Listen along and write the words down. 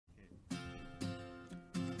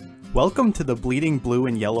Welcome to the Bleeding Blue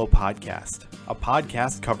and Yellow podcast, a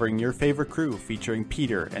podcast covering your favorite crew featuring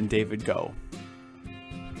Peter and David Go.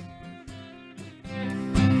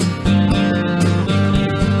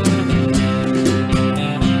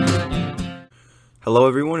 Hello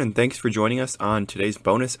everyone, and thanks for joining us on today's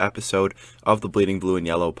bonus episode of the Bleeding Blue and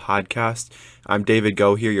Yellow podcast. I'm David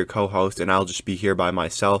Go here, your co-host, and I'll just be here by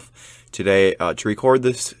myself today to record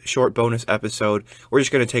this short bonus episode. We're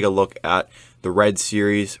just going to take a look at the Reds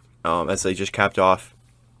series as they just capped off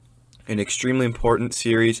an extremely important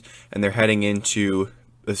series, and they're heading into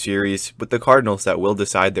a series with the Cardinals that will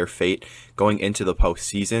decide their fate going into the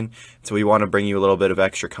postseason. So we want to bring you a little bit of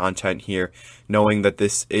extra content here, knowing that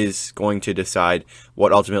this is going to decide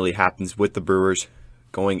what ultimately happens with the Brewers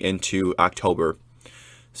going into October.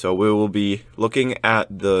 So we will be looking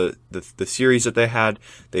at the series that they had.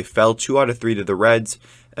 They fell 2 out of 3 to the Reds,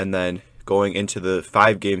 and then going into the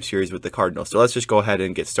 5-game series with the Cardinals. So let's just go ahead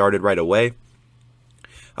and get started right away.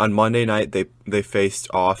 On Monday night, they faced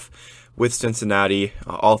off with Cincinnati.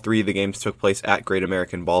 All 3 of the games took place at Great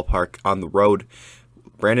American Ballpark on the road.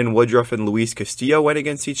 Brandon Woodruff and Luis Castillo went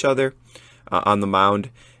against each other on the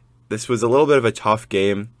mound. This was a little bit of a tough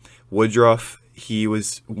game. Woodruff, he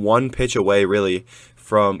was 1 pitch away, really,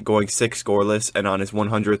 from going 6 scoreless, and on his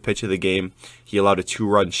 100th pitch of the game, he allowed a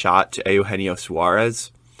 2-run shot to Eugenio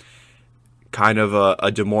Suarez. Kind of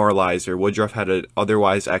a demoralizer. Woodruff had an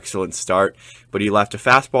otherwise excellent start, but he left a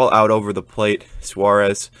fastball out over the plate.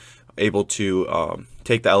 Suarez able to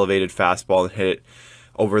take the elevated fastball and hit it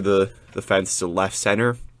over the fence to left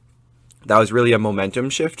center. That was really a momentum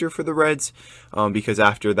shifter for the Reds because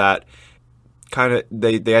after that,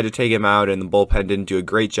 they had to take him out, and the bullpen didn't do a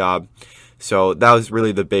great job. So that was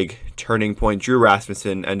really the big turning point. Drew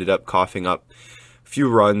Rasmussen ended up coughing up few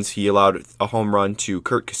runs. He allowed a home run to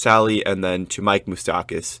Curt Casali and then to Mike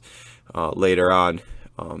Moustakas later on.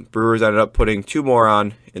 Brewers ended up putting 2 more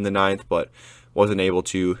on in the 9th, but weren't able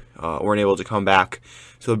to come back.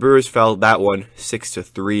 So the Brewers fell that one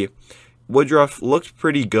 6-3. Woodruff looked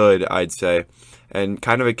pretty good, I'd say, and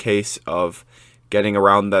kind of a case of getting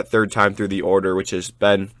around that third time through the order, which has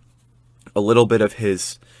been a little bit of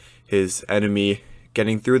his enemy,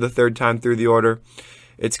 getting through the third time through the order.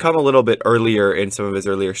 It's come a little bit earlier in some of his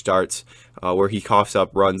earlier starts where he coughs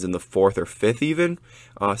up runs in the 4th or 5th even.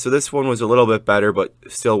 So this one was a little bit better, but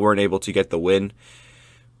still weren't able to get the win.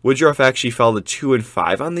 Woodruff actually fell to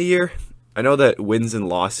 2-5 on the year. I know that wins and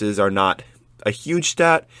losses are not a huge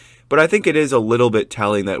stat, but I think it is a little bit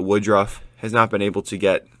telling that Woodruff has not been able to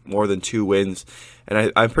get more than 2 wins.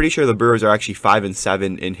 And I'm pretty sure the Brewers are actually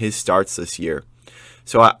 5-7 in his starts this year.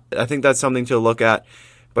 So I think that's something to look at.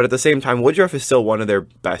 But at the same time, Woodruff is still one of their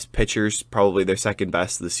best pitchers, probably their second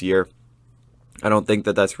best this year. I don't think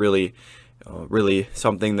that that's really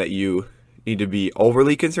something that you need to be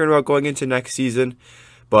overly concerned about going into next season.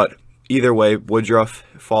 But either way, Woodruff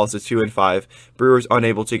falls to 2-5. Brewers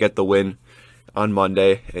unable to get the win on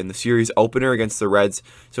Monday in the series opener against the Reds.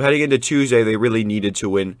 So heading into Tuesday, they really needed to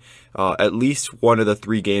win at least one of the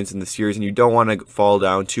 3 games in the series, and you don't want to fall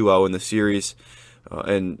down 2-0 in the series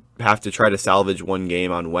and have to try to salvage 1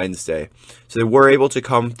 game on Wednesday. So they were able to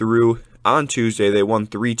come through on Tuesday. They won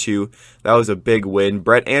 3-2. That was a big win.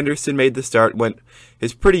 Brett Anderson made the start, went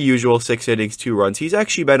his pretty usual 6 innings, 2 runs. He's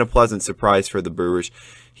actually been a pleasant surprise for the Brewers.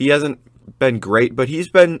 He hasn't been great, but he's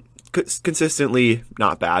been consistently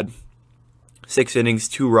not bad. 6 innings,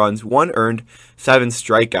 2 runs, 1 earned, 7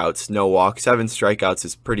 strikeouts, no walk. 7 strikeouts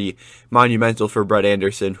is pretty monumental for Brett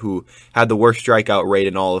Anderson, who had the worst strikeout rate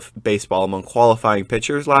in all of baseball among qualifying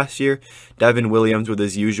pitchers last year. Devin Williams with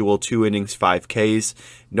his usual 2 innings, 5 Ks,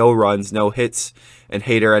 no runs, no hits, and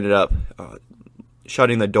Hader ended up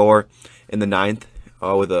shutting the door in the 9th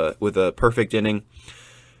with a perfect inning.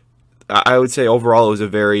 I would say overall it was a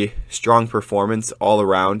very strong performance all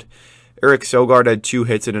around. Eric Sogard had 2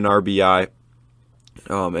 hits and an RBI.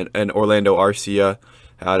 And Orlando Arcia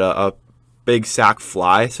had a big sac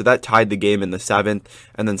fly, so that tied the game in the 7th,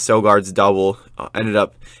 and then Sogard's double ended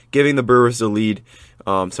up giving the Brewers the lead.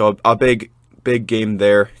 So a big game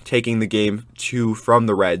there, taking the game 2 from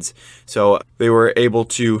the Reds. So they were able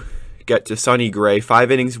to get to Sonny Gray,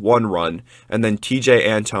 5 innings, 1 run, and then TJ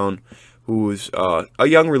Antone, who's a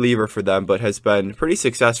young reliever for them, but has been pretty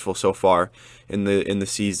successful so far in the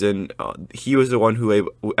season. He was the one who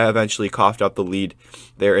eventually coughed up the lead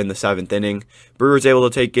there in the 7th inning. Brewers able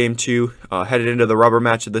to take game 2, headed into the rubber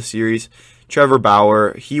match of the series. Trevor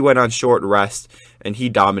Bauer, he went on short rest, and he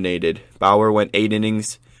dominated. Bauer went 8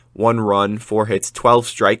 innings, 1 run, 4 hits, 12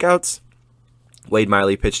 strikeouts. Wade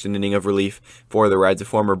Miley pitched an inning of relief for the Reds, a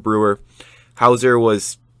former Brewer. Hauser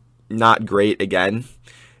was not great again.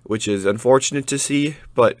 which is unfortunate to see,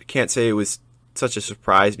 but can't say it was such a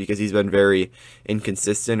surprise because he's been very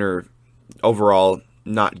inconsistent or overall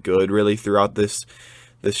not good really throughout this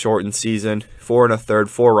shortened season. 4 1/3,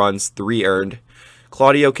 4 runs, 3 earned.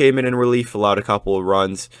 Claudio came in relief, allowed a couple of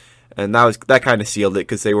runs, and that kind of sealed it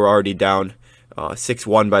because they were already down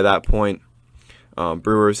 6-1 by that point.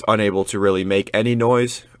 Brewers unable to really make any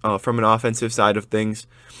noise from an offensive side of things.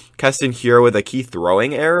 Keston Hiura with a key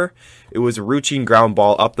throwing error. It was a routine ground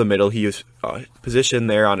ball up the middle. He was positioned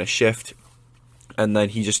there on a shift, and then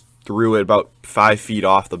he just threw it about 5 feet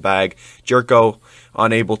off the bag. Jerko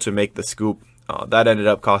unable to make the scoop. That ended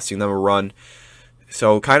up costing them a run.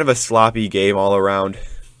 So kind of a sloppy game all around.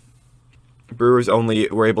 Brewers only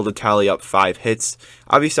were able to tally up 5 hits.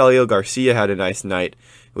 Avisaíl Garcia had a nice night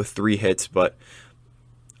with 3 hits, but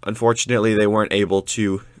unfortunately they weren't able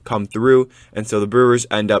to come through, and so the Brewers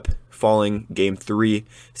end up falling Game 3,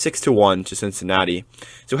 6-1 to Cincinnati.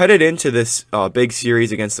 So headed into this big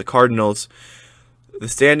series against the Cardinals, the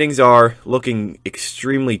standings are looking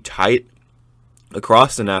extremely tight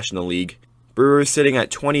across the National League. Brewers sitting at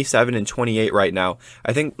 27 and 28 right now.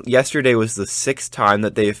 I think yesterday was the 6th time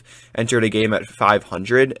that they've entered a game at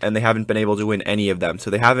 500, and they haven't been able to win any of them. So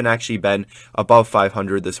they haven't actually been above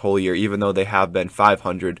 500 this whole year, even though they have been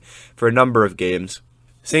 500 for a number of games.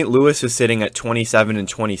 St. Louis is sitting at 27 and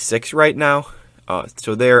 26 right now,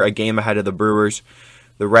 so they're a game ahead of the Brewers.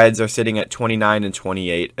 The Reds are sitting at 29 and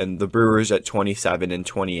 28, and the Brewers at 27 and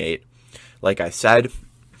 28, like I said.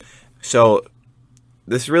 So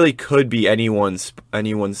this really could be anyone's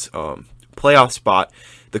playoff spot.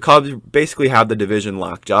 The Cubs basically have the division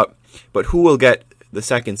locked up, but who will get the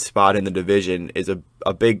second spot in the division is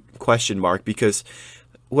a big question mark, because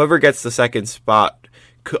whoever gets the second spot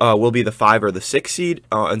will be the 5 or the 6 seed,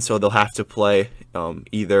 and so they'll have to play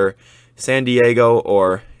either San Diego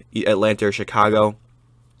or Atlanta or Chicago,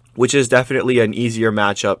 which is definitely an easier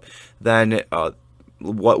matchup than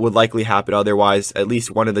what would likely happen otherwise. At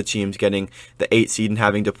least one of the teams getting the 8 seed and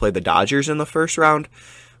having to play the Dodgers in the first round.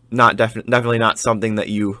 Definitely not something that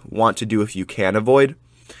you want to do if you can avoid.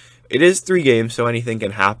 It is 3 games, so anything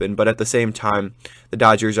can happen, but at the same time, the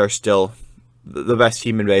Dodgers are still the best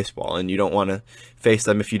team in baseball, and you don't want to face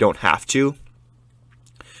them if you don't have to.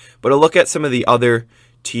 But a look at some of the other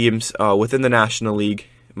teams within the National League.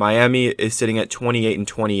 Miami is sitting at 28 and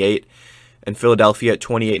 28, and Philadelphia at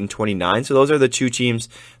 28 and 29. So those are the 2 teams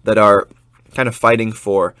that are kind of fighting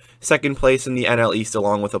for second place in the NL East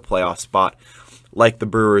along with a playoff spot, like the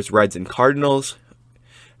Brewers, Reds, and Cardinals.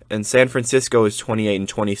 And San Francisco is 28 and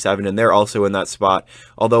 27, and they're also in that spot.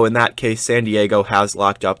 Although in that case, San Diego has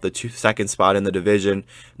locked up the second spot in the division.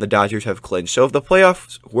 The Dodgers have clinched. So if the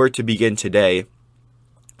playoffs were to begin today,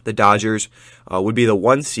 the Dodgers would be the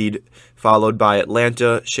 1 seed, followed by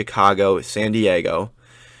Atlanta, Chicago, San Diego.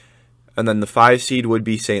 And then the 5 seed would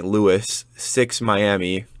be St. Louis, 6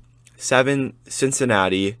 Miami, 7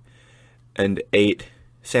 Cincinnati, and 8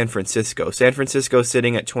 San Francisco. San Francisco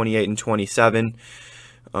sitting at 28 and 27.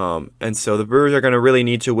 And so the Brewers are going to really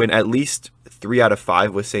need to win at least 3 out of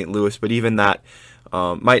 5 with St. Louis, but even that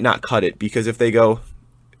might not cut it, because if they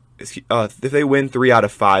win 3 out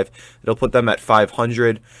of 5, it'll put them at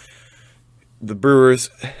 500. The Brewers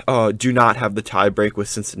do not have the tie break with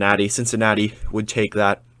Cincinnati. Cincinnati would take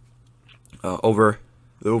that over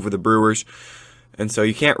the Brewers, and so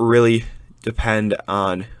you can't really depend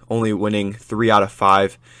on only winning 3 out of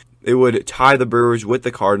 5. It would tie the Brewers with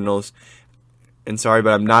the Cardinals. And sorry,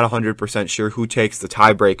 but I'm not 100% sure who takes the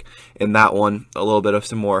tiebreak in that one. A little bit of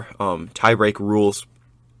some more tiebreak rules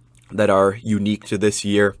that are unique to this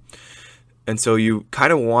year. And so you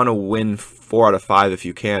kind of want to win 4 out of 5 if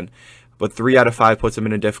you can. But 3 out of 5 puts them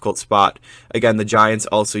in a difficult spot. Again, the Giants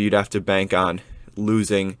also, you'd have to bank on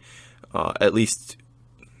losing at least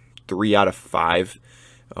 3 out of 5.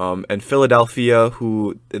 And Philadelphia,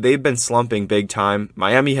 who they've been slumping big time.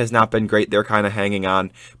 Miami has not been great. They're kind of hanging on.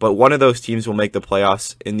 But one of those teams will make the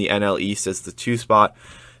playoffs in the NL East as the 2 spot.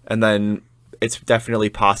 And then it's definitely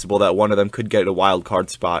possible that one of them could get a wild card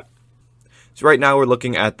spot. So right now we're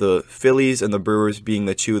looking at the Phillies and the Brewers being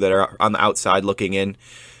the 2 that are on the outside looking in.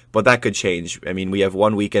 But that could change. I mean, we have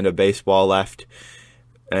 1 weekend of baseball left.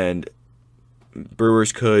 And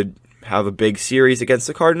Brewers could have a big series against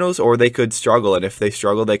the Cardinals, or they could struggle, and if they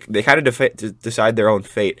struggle, they kind of decide their own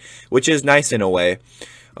fate, which is nice in a way,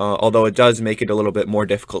 although it does make it a little bit more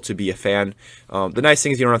difficult to be a fan. The nice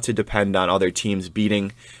thing is you don't have to depend on other teams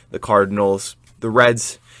beating the Cardinals. The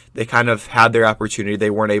Reds, they kind of had their opportunity. They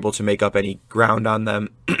weren't able to make up any ground on them.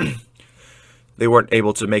 And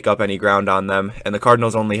the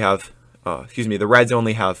Cardinals only have, the Reds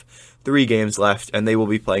only have 3 games left, and they will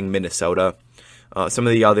be playing Minnesota some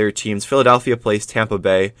of the other teams. Philadelphia plays Tampa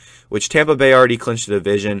Bay, which Tampa Bay already clinched the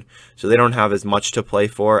division, so they don't have as much to play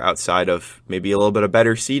for outside of maybe a little bit of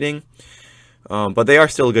better seeding. But they are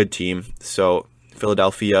still a good team, so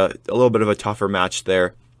Philadelphia, a little bit of a tougher match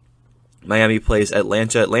there. Miami plays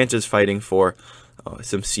Atlanta. Atlanta's fighting for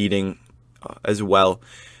some seeding as well,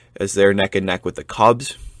 as they're neck and neck with the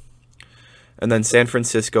Cubs. And then San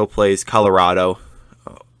Francisco plays Colorado.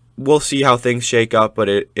 We'll see how things shake up, but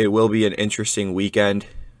it will be an interesting weekend.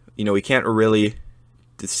 We can't really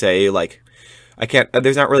say,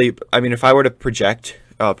 there's not really, if I were to predict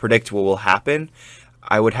what will happen,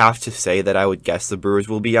 I would have to say that I would guess the Brewers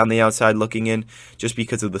will be on the outside looking in, just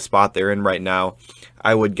because of the spot they're in right now.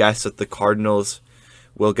 I would guess that the Cardinals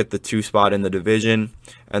will get the 2 spot in the division,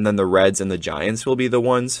 and then the Reds and the Giants will be the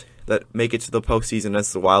ones that make it to the postseason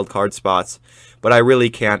as the wild card spots. But I really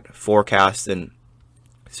can't forecast and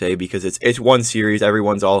say, because it's one series,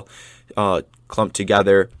 everyone's all clumped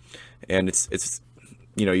together, and it's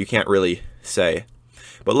you can't really say.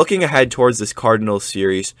 But looking ahead towards this Cardinals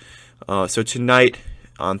series, so tonight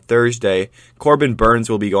on Thursday, Corbin Burnes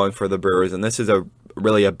will be going for the Brewers, and this is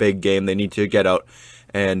really a big game. They need to get out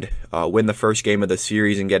and win the first game of the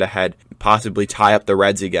series and get ahead, possibly tie up the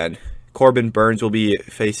Reds again. Corbin Burnes will be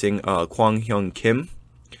facing Kwang Hyun Kim.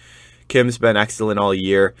 Kim's been excellent all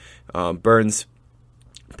year. Burnes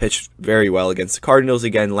pitched very well against the Cardinals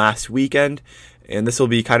again last weekend, and this will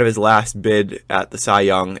be kind of his last bid at the Cy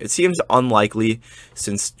Young. It seems unlikely,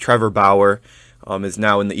 since Trevor Bauer is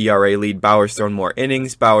now in the ERA lead. Bauer's thrown more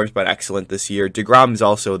innings. Bauer's been excellent this year. DeGrom's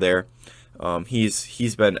also there.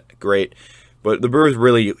 He's been great. But the Brewers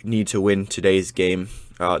really need to win today's game.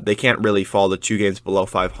 They can't really fall to 2 games below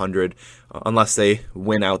 500 unless they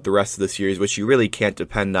win out the rest of the series, which you really can't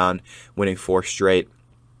depend on winning 4 straight.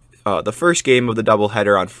 The first game of the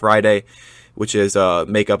doubleheader on Friday, which is a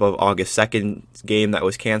makeup of August 2nd game that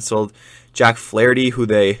was canceled. Jack Flaherty, who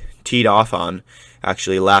they teed off on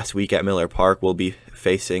actually last week at Miller Park, will be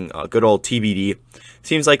facing good old TBD.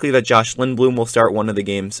 Seems likely that Josh Lindblom will start one of the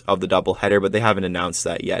games of the doubleheader, but they haven't announced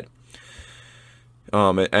that yet.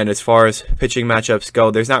 And as far as pitching matchups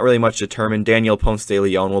go, there's not really much determined. Daniel Ponce de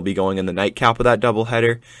Leon will be going in the nightcap of that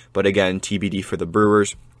doubleheader, but again, TBD for the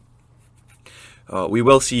Brewers. We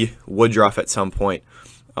will see Woodruff at some point.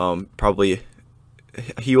 Probably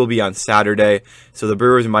he will be on Saturday, so the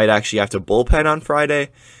Brewers might actually have to bullpen on Friday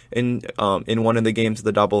in one of the games of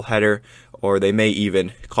the doubleheader, or they may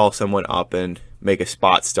even call someone up and make a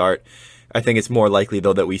spot start. I think it's more likely,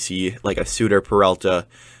 though, that we see like a Suter-Peralta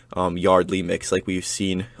Yardley mix like we've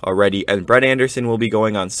seen already. And Brett Anderson will be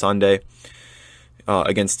going on Sunday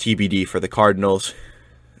against TBD for the Cardinals.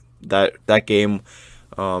 That game,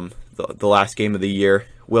 the last game of the year,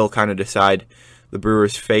 will kind of decide the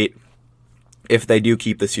Brewers' fate if they do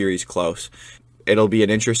keep the series close. It'll be an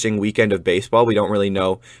interesting weekend of baseball. We don't really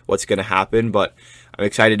know what's going to happen, but I'm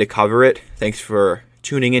excited to cover it. Thanks for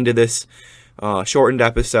tuning into this shortened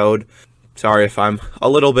episode. Sorry if I'm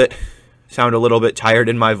sound a little bit tired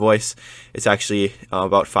in my voice. It's actually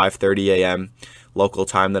about 5:30 a.m. local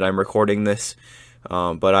time that I'm recording this.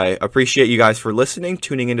 But I appreciate you guys for listening,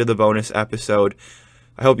 tuning into the bonus episode.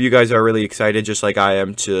 I hope you guys are really excited, just like I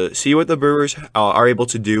am, to see what the Brewers are able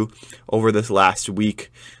to do over this last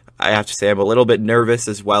week. I have to say I'm a little bit nervous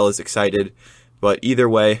as well as excited, but either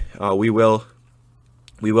way, we will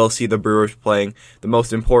see the Brewers playing the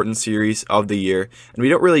most important series of the year, and we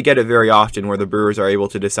don't really get it very often where the Brewers are able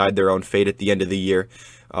to decide their own fate at the end of the year,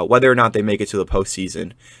 whether or not they make it to the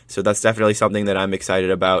postseason. So that's definitely something that I'm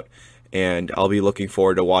excited about, and I'll be looking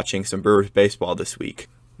forward to watching some Brewers baseball this week.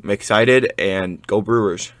 I'm excited, and go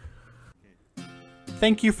Brewers.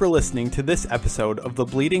 Thank you for listening to this episode of the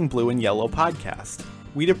Bleeding Blue and Yellow podcast.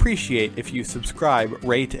 We'd appreciate if you subscribe,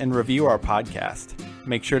 rate, and review our podcast.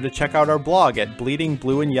 Make sure to check out our blog at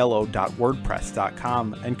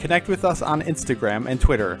bleedingblueandyellow.wordpress.com and connect with us on Instagram and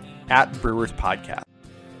Twitter @BrewersPodcast.